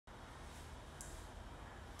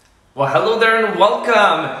Well, hello there and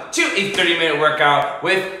welcome to a 30-minute workout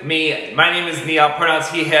with me. My name is Neil, pronouns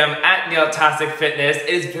he, him, at neiltastic fitness. It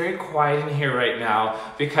is very quiet in here right now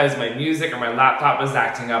because my music or my laptop is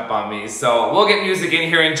acting up on me. So we'll get music in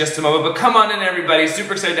here in just a moment, but come on in everybody.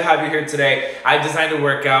 Super excited to have you here today. I've designed a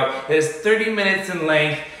workout. It is 30 minutes in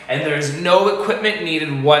length and there's no equipment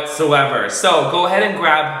needed whatsoever. So go ahead and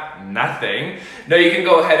grab nothing. No, you can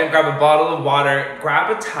go ahead and grab a bottle of water, grab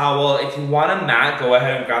a towel. If you want a mat, go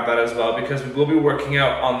ahead and grab that as well because we will be working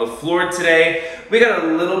out on the floor today. We got a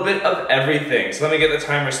little bit of everything. So let me get the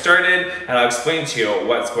timer started and I'll explain to you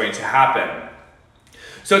what's going to happen.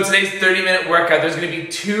 So today's 30-minute workout, there's gonna be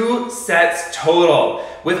 2 sets total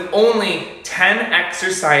with only 10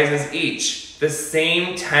 exercises each, the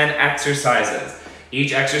same 10 exercises.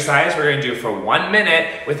 Each exercise we're gonna do for 1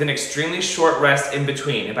 minute with an extremely short rest in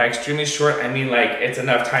between. And by extremely short, I mean like it's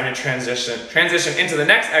enough time to transition into the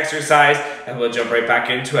next exercise and we'll jump right back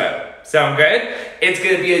into it. Sound good? It's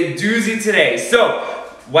gonna be a doozy today. So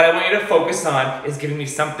what I want you to focus on is giving me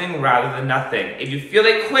something rather than nothing. If you feel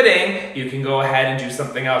like quitting, you can go ahead and do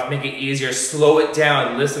something else. Make it easier, slow it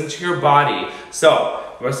down, listen to your body. So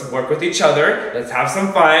let's work with each other, let's have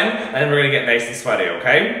some fun, and then we're gonna get nice and sweaty,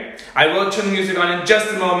 okay? I will turn the music on in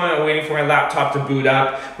just a moment. I'm waiting for my laptop to boot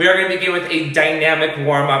up. We are gonna begin with a dynamic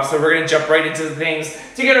warm-up, so we're gonna jump right into the things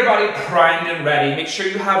to get our body primed and ready. Make sure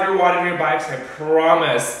you have your water nearby, because I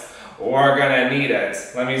promise we're gonna need it.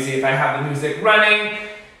 Let me see if I have the music running.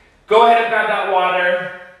 Go ahead and grab that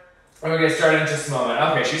water. We're gonna get started in just a moment.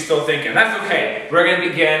 Okay, she's still thinking. That's okay. We're gonna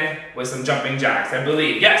begin with some jumping jacks, I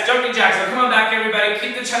believe. Yes, jumping jacks. So come on back, everybody.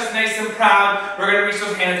 Keep the chest nice and proud. We're gonna reach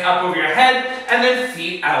those hands up over your head and then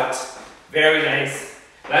feet out. Very nice.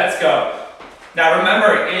 Let's go. Now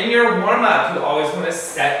remember, in your warm-up, you always wanna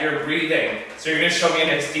set your breathing. So you're gonna show me a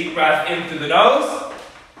nice deep breath in through the nose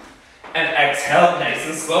and exhale nice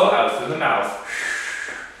and slow out through the mouth.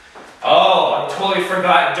 Oh, I totally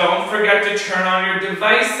forgot. Don't forget to turn on your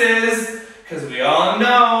devices, because we all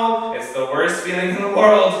know it's the worst feeling in the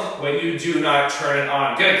world when you do not turn it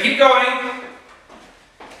on. Good, keep going.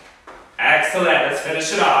 Excellent, let's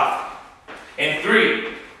finish it off. In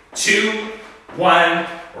 3, 2, 1,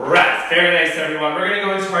 rest. Very nice, everyone. We're gonna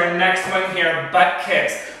go into our next one here, butt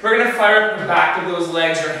kicks. We're gonna fire up the back of those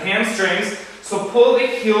legs, your hamstrings, so pull the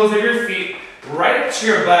heels of your feet right up to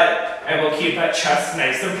your butt, and we'll keep that chest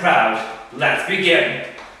nice and proud. Let's begin.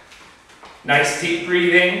 Nice deep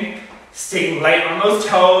breathing, staying light on those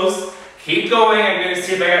toes. Keep going. I'm going to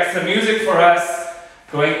see if I got some music for us.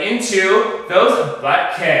 Going into those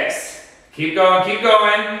butt kicks. Keep going, keep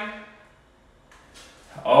going.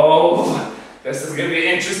 Oh, this is going to be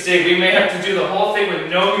interesting. We may have to do the whole thing with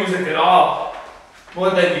no music at all.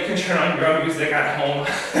 Well, then you can turn on your own music at home.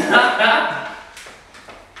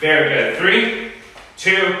 Very good. 3,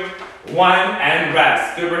 2, 1, and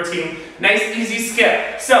rest. Good routine. Nice, easy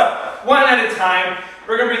skip. So, one at a time.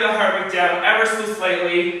 We're going to bring the heart rate down ever so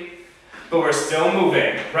slightly, but we're still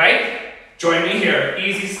moving, right? Join me here.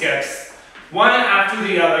 Easy skips. One after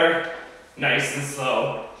the other. Nice and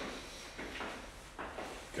slow.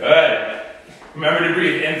 Good. Remember to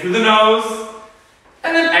breathe in through the nose,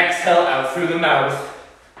 and then exhale out through the mouth.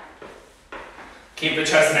 Keep the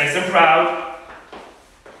chest nice and proud.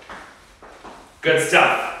 Good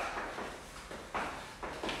stuff.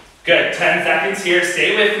 Good, 10 seconds here,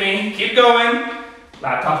 stay with me, keep going.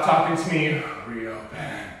 Laptop talking to me,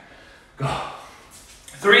 reopen, go.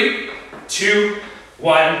 3, 2,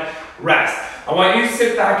 1, rest. I want you to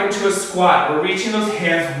sit back into a squat. We're reaching those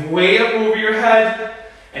hands way up over your head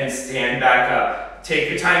and stand back up. Take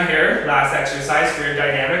your time here, last exercise for your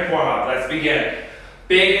dynamic warm-up. Let's begin.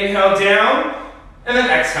 Big inhale down, and then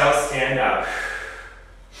exhale, stand up.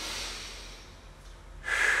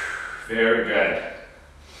 Very good.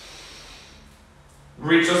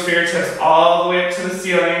 Reach those fingertips all the way up to the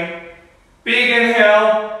ceiling. Big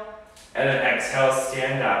inhale, and then exhale,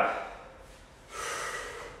 stand up.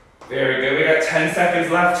 Very good. We got 10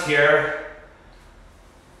 seconds left here.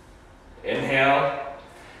 Inhale,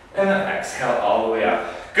 and then exhale all the way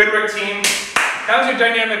up. Good work, team. That was your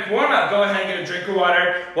dynamic warm-up. Go ahead and get a drink of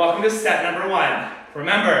water. Welcome to set number 1.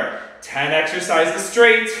 Remember, 10 exercises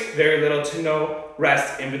straight, very little to no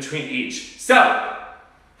rest in between each. So,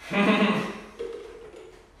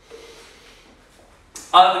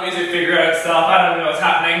 I'll let the music figure out itself. I don't know what's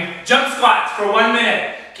happening. Jump squats for 1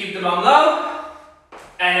 minute. Keep them on low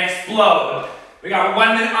and explode. We got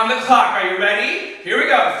 1 minute on the clock. Are you ready? Here we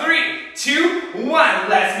go. 3, 2, 1.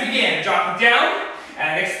 Let's begin. Drop it down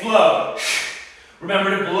and explode.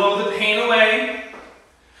 Remember to blow the pain away.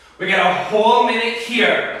 We got a whole minute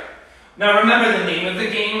here. Now remember, the name of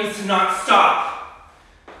the game is to not stop.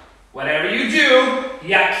 Whatever you do, you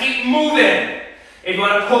gotta keep moving. If you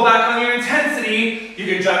want to pull back on your intensity, you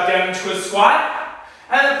can drop down into a squat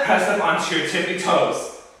and then press up onto your tippy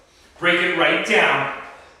toes. Break it right down.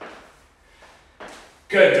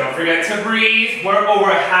 Good, don't forget to breathe. We're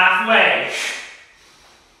over halfway.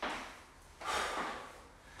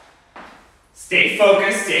 Stay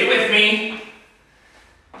focused, stay with me.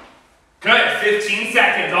 Good, 15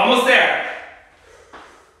 seconds, almost there.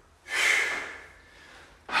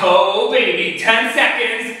 Oh baby, 10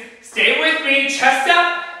 seconds. Stay with me, chest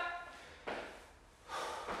up.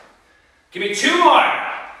 Give me 2 more.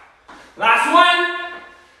 Last one.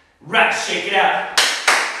 Rest, shake it out.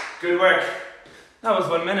 Good work. That was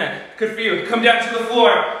 1 minute. Good for you. Come down to the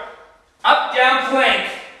floor. Up, down, plank.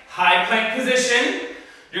 High plank position.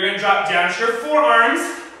 You're gonna drop down to your forearms.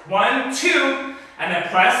 1, 2, and then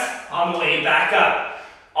press on the way back up.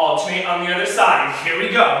 Alternate on the other side. Here we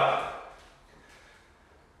go.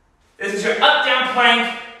 This is your up, down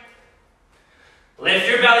plank. Lift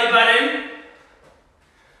your belly button.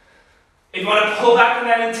 If you want to pull back on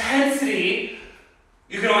that intensity,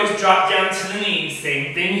 you can always drop down to the knees.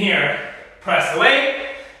 Same thing here. Press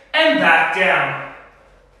away and back down.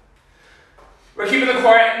 We're keeping the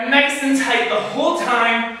core nice and tight the whole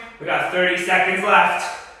time. We got 30 seconds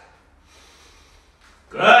left.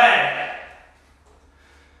 Good.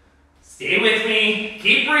 Stay with me.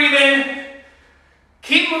 Keep breathing.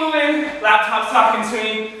 Keep moving. Laptop's talking to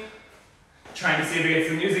me. Trying to see if we get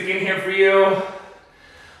some music in here for you.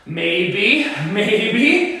 Maybe.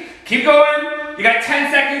 Keep going. You got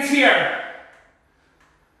 10 seconds here.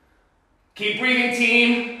 Keep breathing,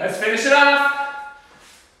 team. Let's finish it off.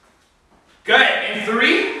 Good. In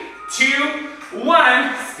 3, 2,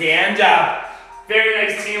 1. Stand up. Very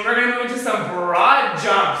nice, team. We're going to move into some broad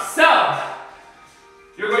jumps. So,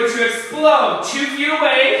 you're going to explode 2 feet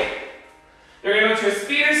away. You're going to go to a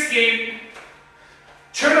speed or skate.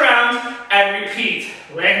 Turn around and repeat.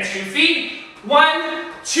 Land 2 feet.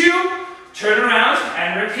 1, 2. Turn around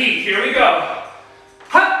and repeat. Here we go.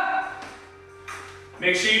 Hop.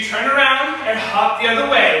 Make sure you turn around and hop the other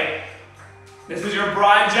way. This is your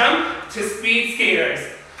broad jump to speed skaters.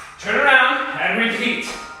 Turn around and repeat.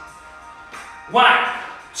 1,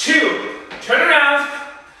 2. Turn around.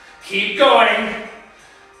 Keep going.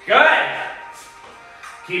 Good.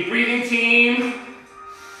 Keep breathing, team.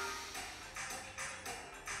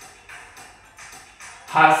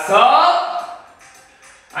 Hustle.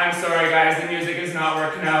 I'm sorry, guys, the music is not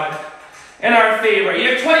working out in our favor.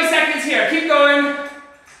 You have 20 seconds here. Keep going.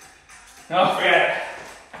 No, forget it.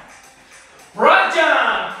 Broad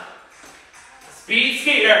jump. Speed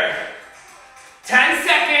skater. 10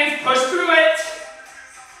 seconds. Push through it.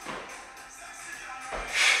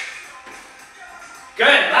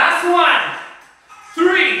 Good. Last one.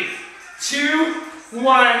 3, 2,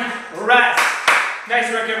 1. Rest.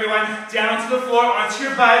 Nice work, everyone. Down to the floor, onto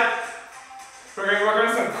your butt. We're going to work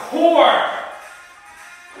on some core.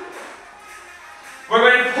 We're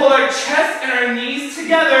going to pull our chest and our knees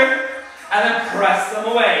together and then press them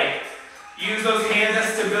away. Use those hands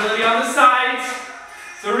as stability on the sides.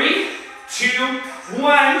 3, 2,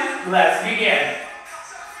 1. Let's begin.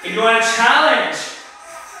 If you want to challenge,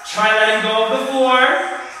 try letting go of the floor.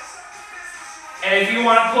 And if you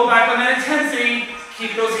want to pull back on that intensity,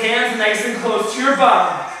 keep those hands nice and close to your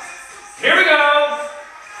bum. Here we go.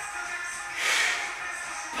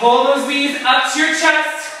 Pull those knees up to your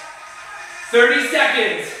chest. 30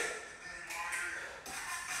 seconds.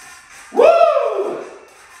 Woo!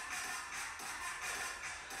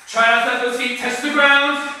 Try not to let those feet touch the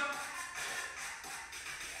ground.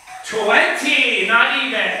 20, not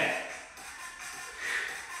even.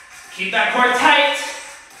 Keep that core tight.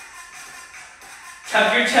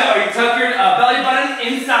 Tuck your belly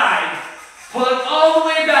button inside. Pull it all the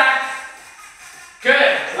way back.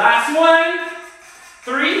 Good. Last one.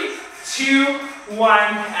 3, 2, 1,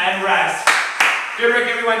 and rest. Good work,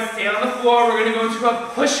 everyone. Stay on the floor. We're going to go into a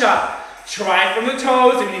push-up. Try from the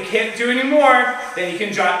toes. If you can't do any more, then you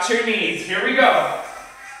can drop to your knees. Here we go.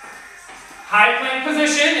 High plank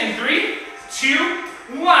position in 3,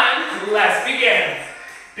 2, 1. Let's begin.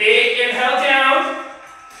 Big inhale down.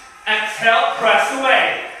 Exhale, press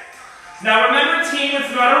away. Now remember, team,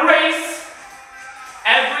 it's not a race.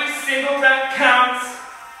 Every single rep counts.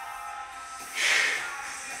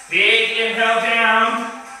 Big inhale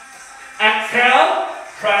down. Exhale,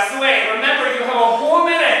 press away. Remember, you have a whole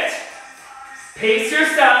minute. Pace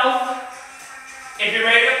yourself. If you're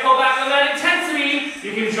ready to pull back on that intensity,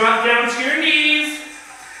 you can drop down to your knees.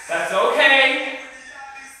 That's okay.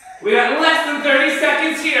 We got less than 30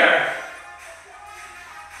 seconds here.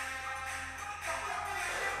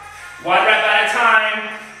 1 rep at a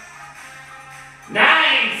time.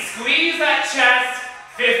 that chest.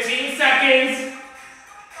 15 seconds.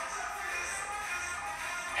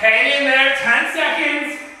 Hang in there, 10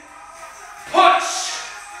 seconds. Push.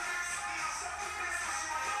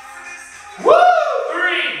 Woo!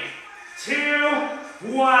 3,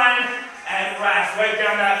 2, 1, and rest. Wipe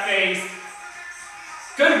down that face.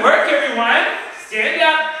 Good work, everyone. Stand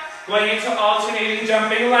up. Going into alternating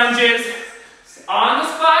jumping lunges. On the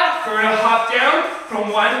spot, we're gonna hop down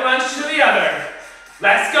from one lunge to the other.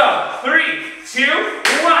 Let's go. 3, 2,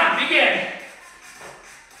 1, begin.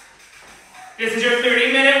 This is your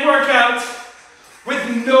 30-minute workout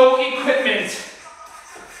with no equipment.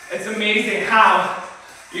 It's amazing how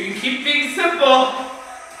you can keep things simple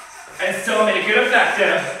and still make it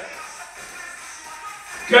effective.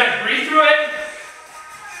 Good, breathe through it.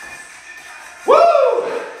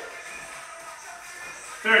 Woo!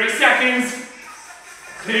 30 seconds.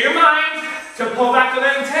 Clear your mind to pull back with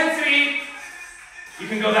that intensity. You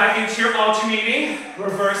can go back into your alternating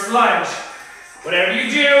reverse lunge. Whatever you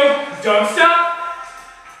do, don't stop.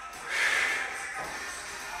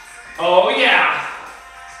 Oh yeah.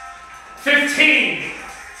 15.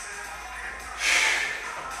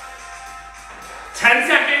 10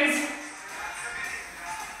 seconds.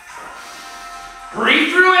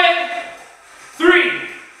 Breathe through it. 3,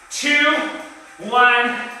 2,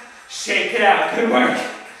 1. Shake it out. Good work.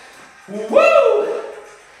 Woo!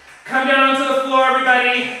 Come down onto the floor,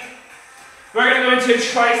 everybody. We're going to go into a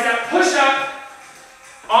tricep push-up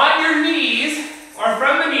on your knees, or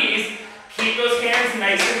from the knees. Keep those hands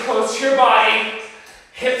nice and close to your body.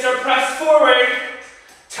 Hips are pressed forward.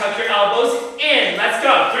 Tuck your elbows in. Let's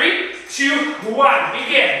go. 3, 2, 1.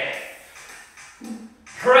 Begin.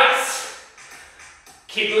 Press.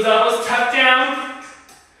 Keep those elbows tucked down.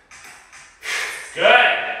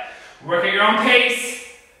 Good. Work at your own pace.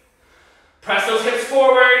 Press those hips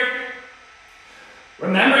forward.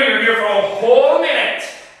 Remember, you're here for a whole minute.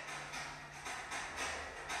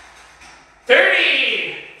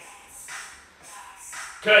 30.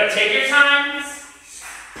 Good, take your time.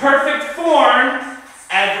 Perfect form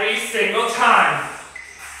every single time.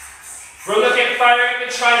 We're looking at firing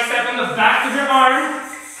the tricep in the back of your arm.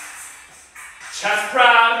 Chest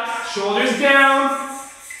proud, shoulders down.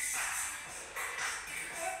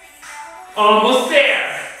 Almost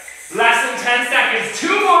there. Less than 10 seconds. 2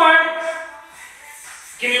 more.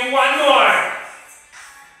 Give me 1 more.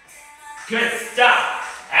 Good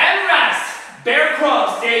stuff. And rest. Bear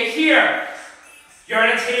crawl. Stay here. You're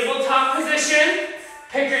in a tabletop position.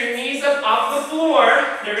 Pick your knees up off the floor.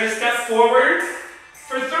 You're going to step forward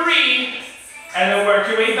for 3. And then work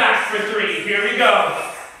your way back for 3. Here we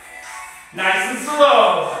go. Nice and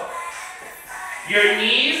slow. Your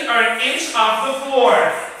knees are an inch off the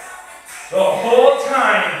floor the whole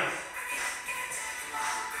time.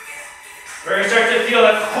 We're going to start to feel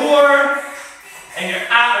the core and your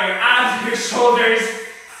abs, your shoulders,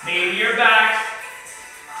 maybe your back.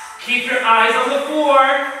 Keep your eyes on the floor.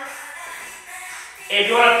 If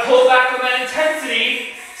you want to pull back on that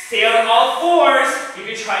intensity, stay on all fours. You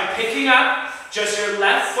can try picking up just your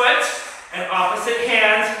left foot and opposite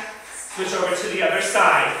hand. Switch over to the other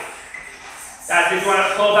side. That's if you want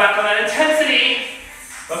to pull back on that intensity.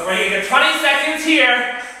 But we're going to get 20 seconds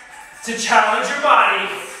here to challenge your body.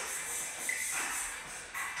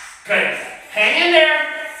 Good. Hang in there.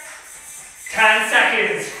 10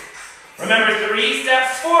 seconds. Remember, 3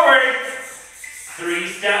 steps forward, 3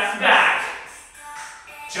 steps back.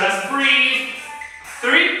 Just breathe.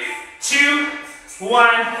 3, 2, 1,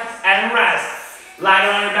 and rest. Lie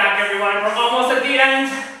down on your back, everyone. We're almost at the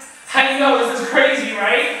end. I know this is crazy,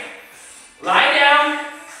 right? Lie down,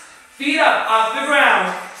 feet up off the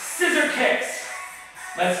ground, scissor kicks.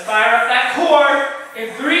 Let's fire up that core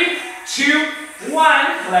in 3, 2,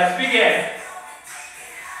 1. Let's begin.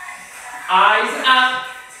 Eyes up,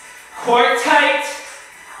 core tight,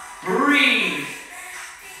 breathe.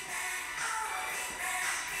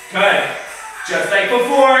 Good. Just like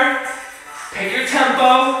before, pick your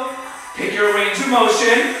tempo, pick your range of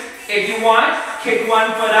motion. If you want, kick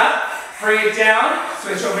one foot up, bring it down,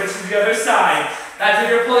 switch over to the other side. That's if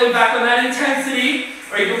you're pulling back on that intensity,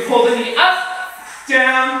 or you can pull the knee up,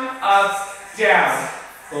 down, down.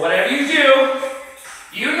 But whatever you do,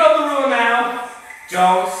 you know the rule now,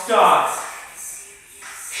 don't stop.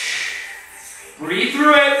 Breathe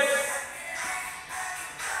through it.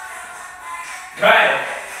 Good.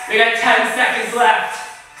 We got 10 seconds left.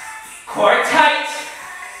 Core tight.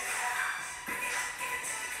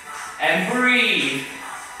 And breathe.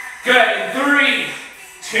 Good. 3,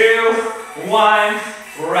 2, 1.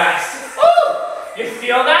 Rest. Woo! You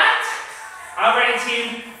feel that? Alright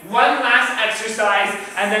team, one last exercise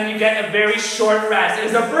and then you get a very short rest. It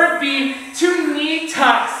is a burpee to knee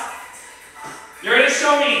tucks. You're going to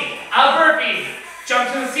show me a burpee.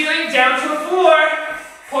 Jump to the ceiling, down to the floor,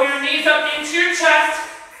 pull your knees up into your chest,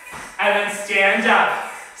 and then stand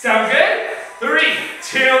up. Sound good? 3,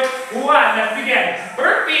 2, 1, let's begin.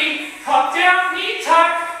 Burpee, hop down, knee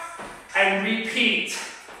tuck, and repeat.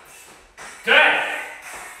 Good.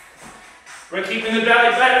 We're keeping the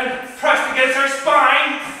belly button pressed against our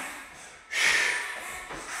spine.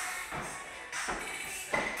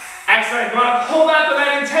 Excellent. You want to pull back with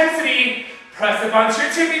that intensity. Press up onto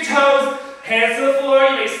your tippy toes. Hands to the floor.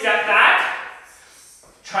 You may step back.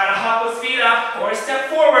 Try to hop those feet up or step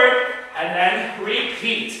forward and then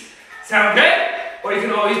repeat. Sound good? Or you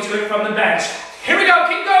can always do it from the bench. Here we go.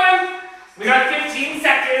 Keep going. We got 15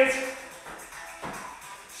 seconds.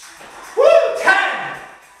 Woo! 10.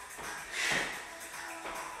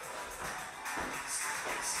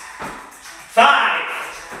 5,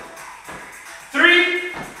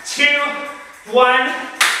 3, 2, 1,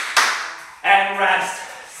 and rest.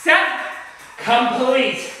 Set.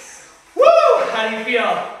 Complete. Woo! How do you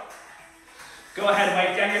feel? Go ahead,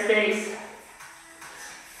 wipe down your face.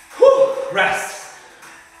 Woo! Rest.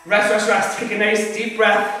 Rest, rest, rest. Take a nice deep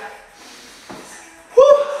breath.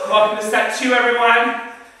 Woo! Welcome to set 2, everyone.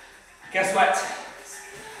 Guess what?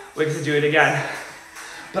 We get to do it again,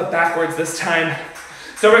 but backwards this time.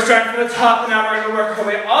 So we're starting from the top, and now we're going to work our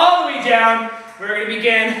way all the way down. We're going to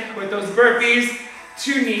begin with those burpees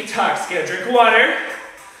to knee tucks. Get a drink of water,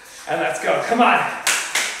 and let's go. Come on.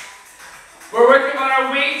 We're working on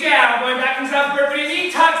our way down, going back into that burpee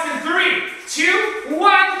knee tucks in 3, 2,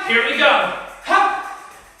 1. Here we go. Hop,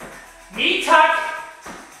 knee tuck,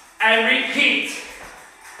 and repeat.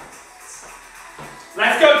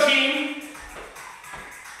 Let's go, team.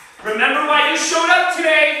 Remember why you showed up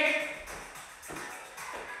today.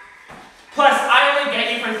 Plus, I only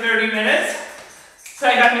get you for 30 minutes, so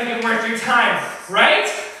I gotta make it worth your time, right?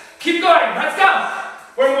 Keep going, let's go.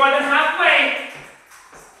 We're more than halfway.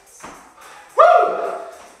 Woo!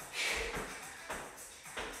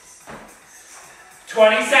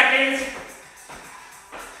 20 seconds.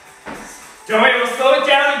 Don't worry, we'll slow it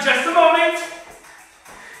down in just a moment.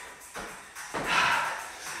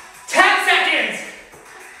 10 seconds.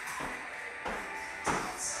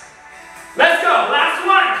 Let's go, last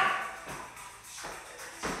one.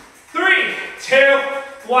 3,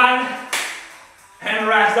 2, 1, and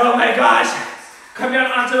rest. Oh my gosh. Come down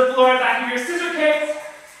onto the floor, back of your scissor kicks.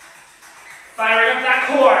 Firing up that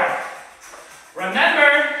core. Remember,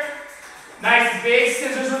 nice big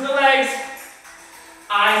scissors with the legs.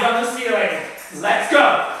 Eyes on the ceiling. Let's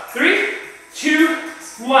go. 3, 2,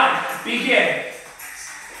 1. Begin.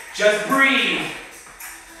 Just breathe.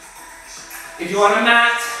 If you want a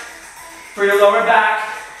mat for your lower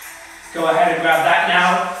back, go ahead and grab that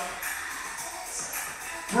now.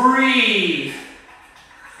 Breathe.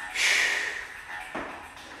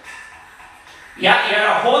 Yeah, you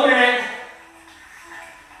got a whole minute.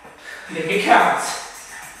 Make it count.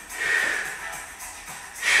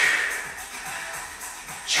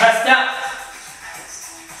 Chest up.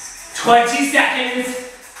 20 seconds.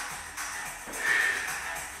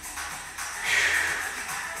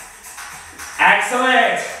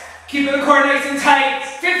 Excellent. Keeping the core nice and tight.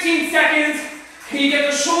 15 seconds. Can you get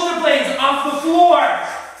the shoulder blades off the floor?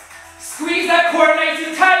 Squeeze that core nice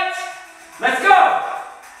and tight. Let's go.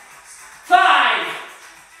 5,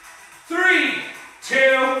 3,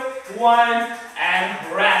 2, 1,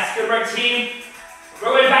 and rest. Good work, team. We're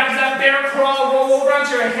going back to that bear crawl. Roll over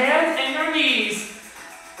onto your hands and your knees.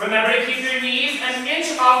 Remember to keep your knees an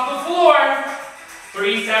inch off the floor.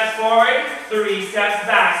 3 steps forward, 3 steps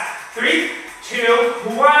back. 3, 2,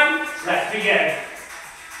 1. Let's begin.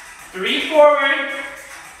 3 forward,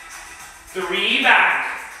 3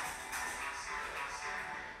 back.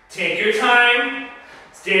 Take your time.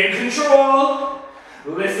 Stay in control.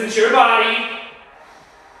 Listen to your body.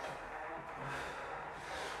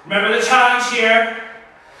 Remember the challenge here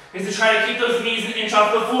is to try to keep those knees an inch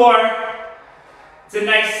off the floor. It's a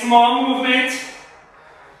nice small movement.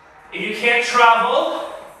 If you can't travel,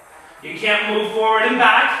 you can't move forward and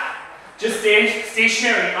back, just stay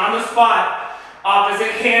stationary on the spot.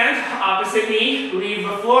 Opposite hand, opposite knee, leave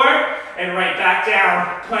the floor, and right back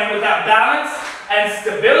down. Playing with that balance and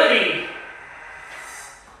stability.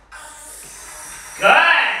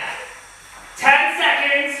 Good. 10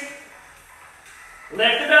 seconds.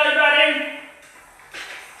 Lift the belly button.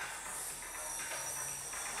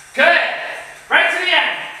 Good. Right to the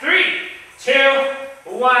end. 3,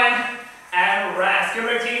 2, 1, and rest. Good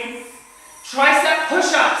work, team. Tricep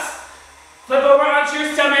push-ups. Flip over onto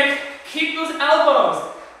your stomach. Keep those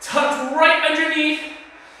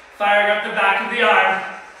firing up the back of the arm.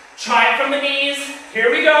 Try it from the knees.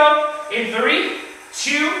 Here we go. In 3,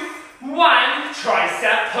 2, 1,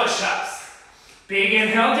 tricep push-ups. Big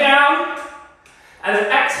inhale down, and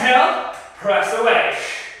then exhale, press away.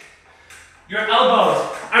 Your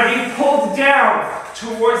elbows are being pulled down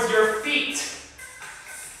towards your feet.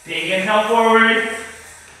 Big inhale forward,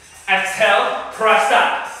 exhale, press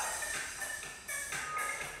up.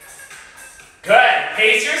 Good,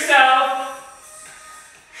 pace yourself.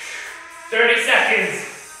 30 seconds.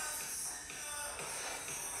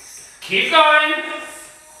 Keep going.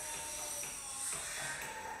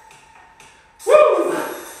 Woo!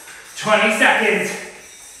 20 seconds.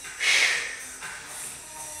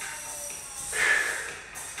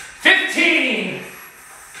 15.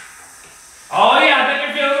 Oh yeah, I bet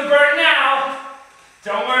you're feeling the burn now.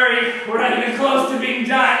 Don't worry, we're not even close to being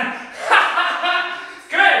done.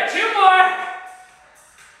 Good, 2 more.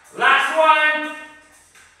 Last one.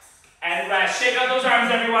 And rest. Shake out those arms,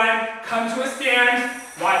 everyone. Come to a stand.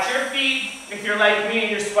 Watch your feet. If you're like me and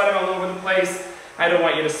you're sweating all over the place, I don't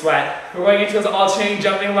want you to sweat. We're going into those alternating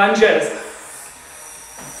jumping lunges.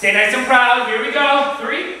 Stay nice and proud. Here we go.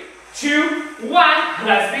 3, 2, 1.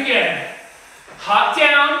 Let's begin. Hop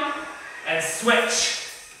down and switch.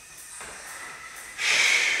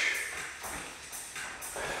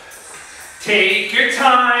 Take your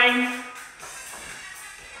time.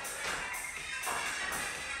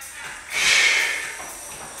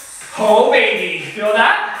 Oh baby, feel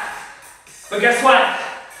that? But guess what?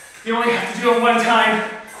 You only have to do it 1 time.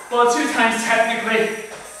 Well, 2 times technically.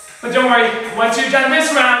 But don't worry, once you're done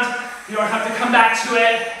this round, you don't have to come back to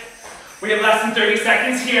it. We have less than 30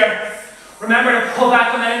 seconds here. Remember to pull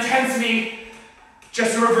back on that intensity.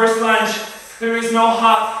 Just a reverse lunge. There is no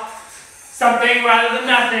hop. Something rather than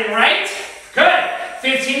nothing, right? Good.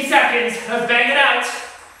 15 seconds. Let's bang it out.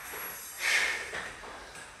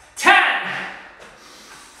 10.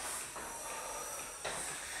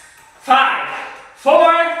 5,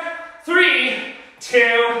 4, 3,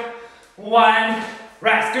 2, 1.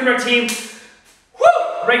 Rest. Good work, team. Woo!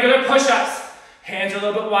 Regular push-ups. Hands are a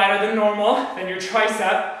little bit wider than normal, than your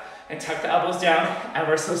tricep. And tuck the elbows down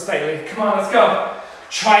ever so slightly. Come on, let's go.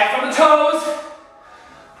 Try it from the toes.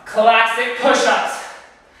 Classic push-ups.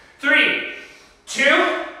 3,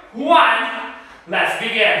 2, 1. Let's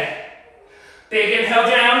begin. Big inhale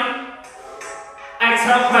down.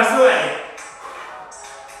 Exhale, press away.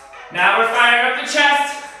 Now we're firing up the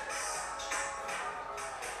chest.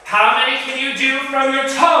 How many can you do from your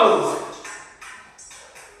toes?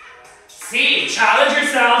 See, challenge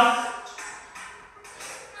yourself.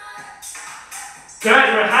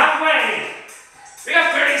 Good, we're halfway. We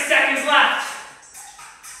got 30 seconds left.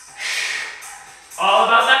 All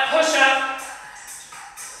about that push-up.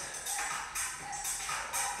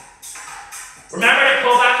 Remember to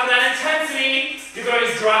pull back on that intensity. You're going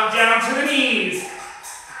to drop down to the knees.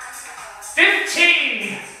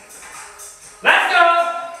 15. Let's go.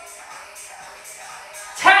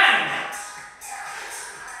 10.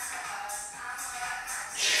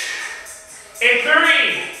 In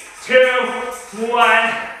 3, 2, 1,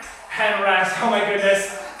 and rest. Oh my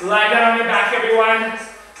goodness. Lie down on your back, everyone.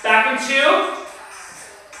 Back into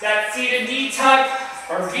that seated knee tuck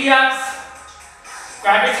or V-ups.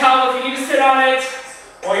 Grab your towel if you need to sit on it,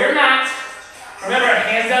 or your mat. Remember,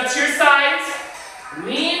 hands up to your sides.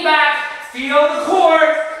 Lean back, feel the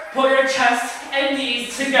core. Pull your chest and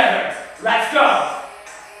knees together. Let's go.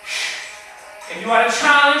 If you want to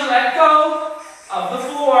challenge, let go of the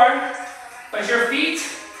floor, but your feet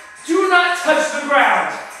do not touch the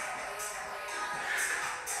ground.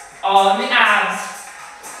 All in the abs.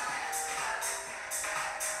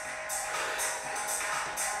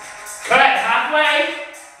 Good, halfway.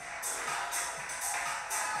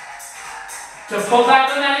 To pull back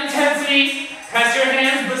on that intensity, press your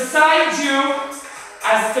hands beside you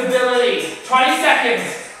as stability. 20 seconds.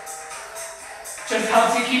 Just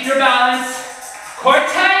helps you keep your balance. Core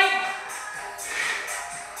tight.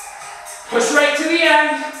 Push right to the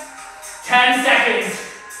end. 10 seconds.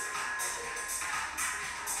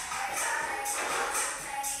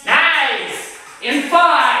 Nice. In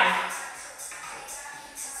 5,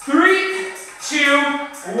 3, 2,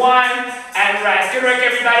 1, and rest. Good work,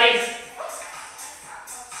 everybody.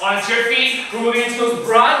 Onto your feet. We're moving into those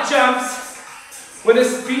broad jumps with a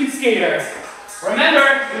speed skater.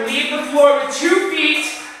 Remember, you leave the floor with 2 feet.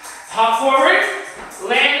 Hop forward,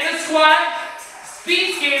 land in a squat,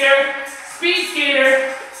 speed skater,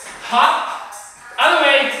 hop, other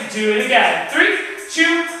way, do it again. 3,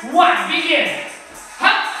 2, 1, begin.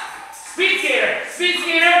 Hop, speed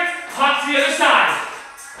skater, hop to the other side.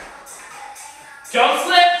 Don't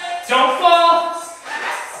slip, don't fall.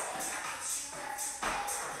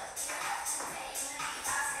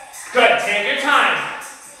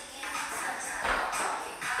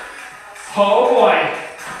 Oh boy.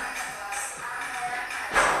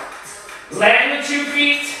 Land with 2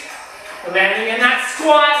 feet. Landing in that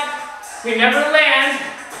squat. We never land.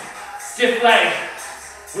 Stiff leg.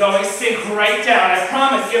 We always sink right down. I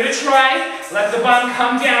promise. Give it a try. Let the bum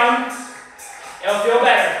come down. It'll feel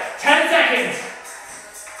better. 10 seconds.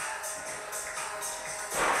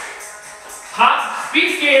 Hop.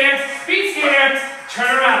 Speed skater. Speed skater.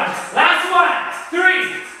 Turn around. Last one. 3,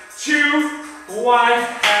 2, 1.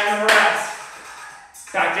 And rest.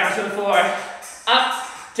 Back down to the floor. Up,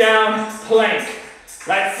 down, plank.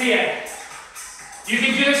 Let's see it. You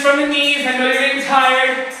can do this from the knees. I know you're getting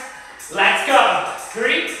tired. Let's go.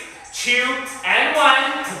 3, 2, and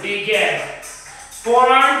 1. Begin.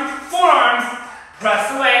 Forearm, forearm.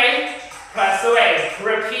 Press away, press away.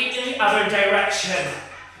 Repeat in the other direction.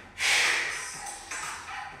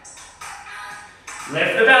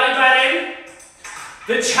 Lift the belly button.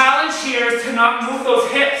 The challenge here is to not move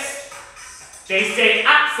those hips. They stay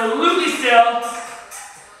absolutely still.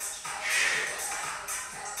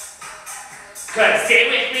 Good, stay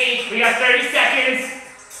with me. We got 30 seconds.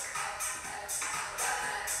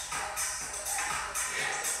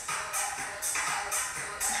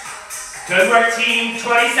 Good work, team.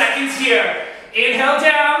 20 seconds here. Inhale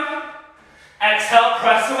down. Exhale,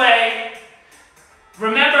 press away.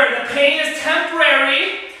 Remember, the pain is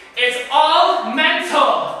temporary. It's all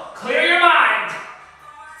mental. Clear your mind.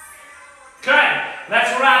 Good.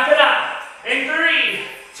 Let's wrap it up. In 3,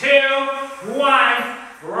 2, 1,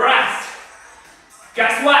 rest.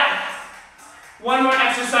 Guess what? One more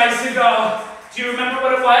exercise to go. Do you remember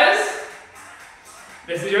what it was?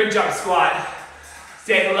 This is your jump squat.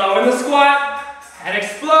 Stay low in the squat and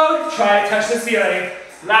explode. Try to touch the ceiling.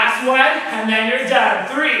 Last one, and then you're done.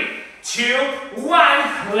 3, 2,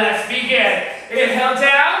 1. Let's begin. Inhale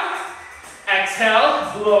down.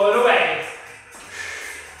 Exhale, blow it away.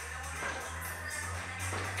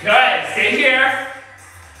 Good. Stay here.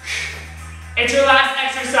 It's your last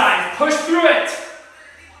exercise. Push through it.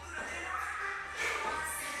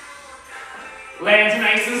 Land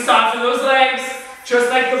nice and soft in those legs. Just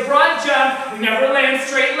like the broad jump, we never land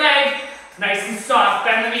straight leg. Nice and soft,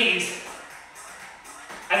 bend the knees.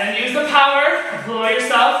 And then use the power, blow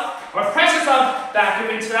yourself, or press yourself back up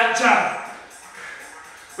into that jump.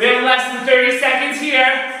 We have less than 30 seconds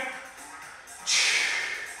here.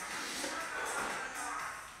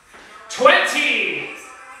 20.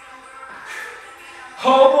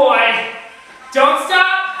 Oh boy. Don't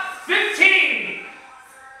stop. 15.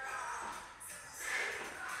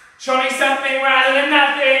 Show me something rather than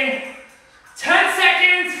nothing. 10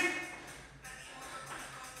 seconds.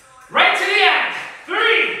 Right to the end.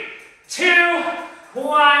 3, 2,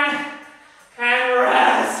 1, and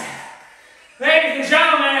rest. Ladies and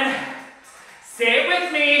gentlemen, stay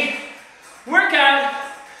with me. Workout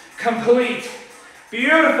complete.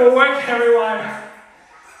 Beautiful work, everyone.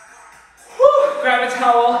 Whew. Grab a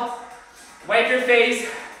towel. Wipe your face.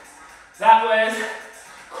 That was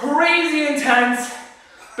crazy intense.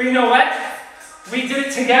 But you know what? We did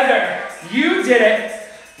it together. You did it.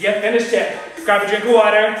 You finished it. Grab a drink of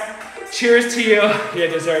water. Cheers to you. You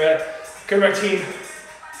deserve it. Good work, team.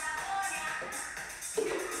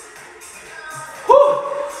 Whew.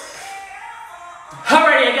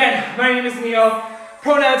 Alrighty, again, my name is Neil.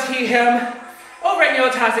 Pronouns he, him. Over at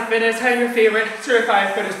neiltastic Fitness, I am your favorite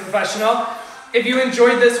certified fitness professional. If you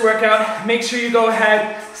enjoyed this workout, make sure you go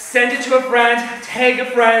ahead, send it to a friend, tag a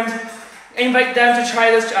friend, invite them to try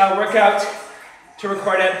this workout, to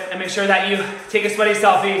record it, and make sure that you take a sweaty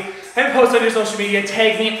selfie and post on your social media.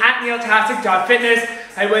 Tag me at neiltastic.fitness.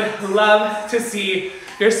 I would love to see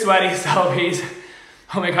your sweaty selfies.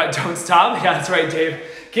 Oh my God, don't stop. Yeah, that's right, Dave.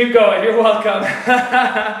 Keep going, you're welcome.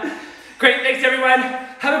 Great, thanks everyone.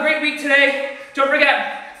 Have a great week today. Don't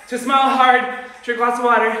forget to smile hard, drink lots of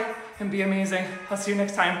water, and be amazing. I'll see you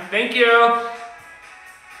next time. Thank you.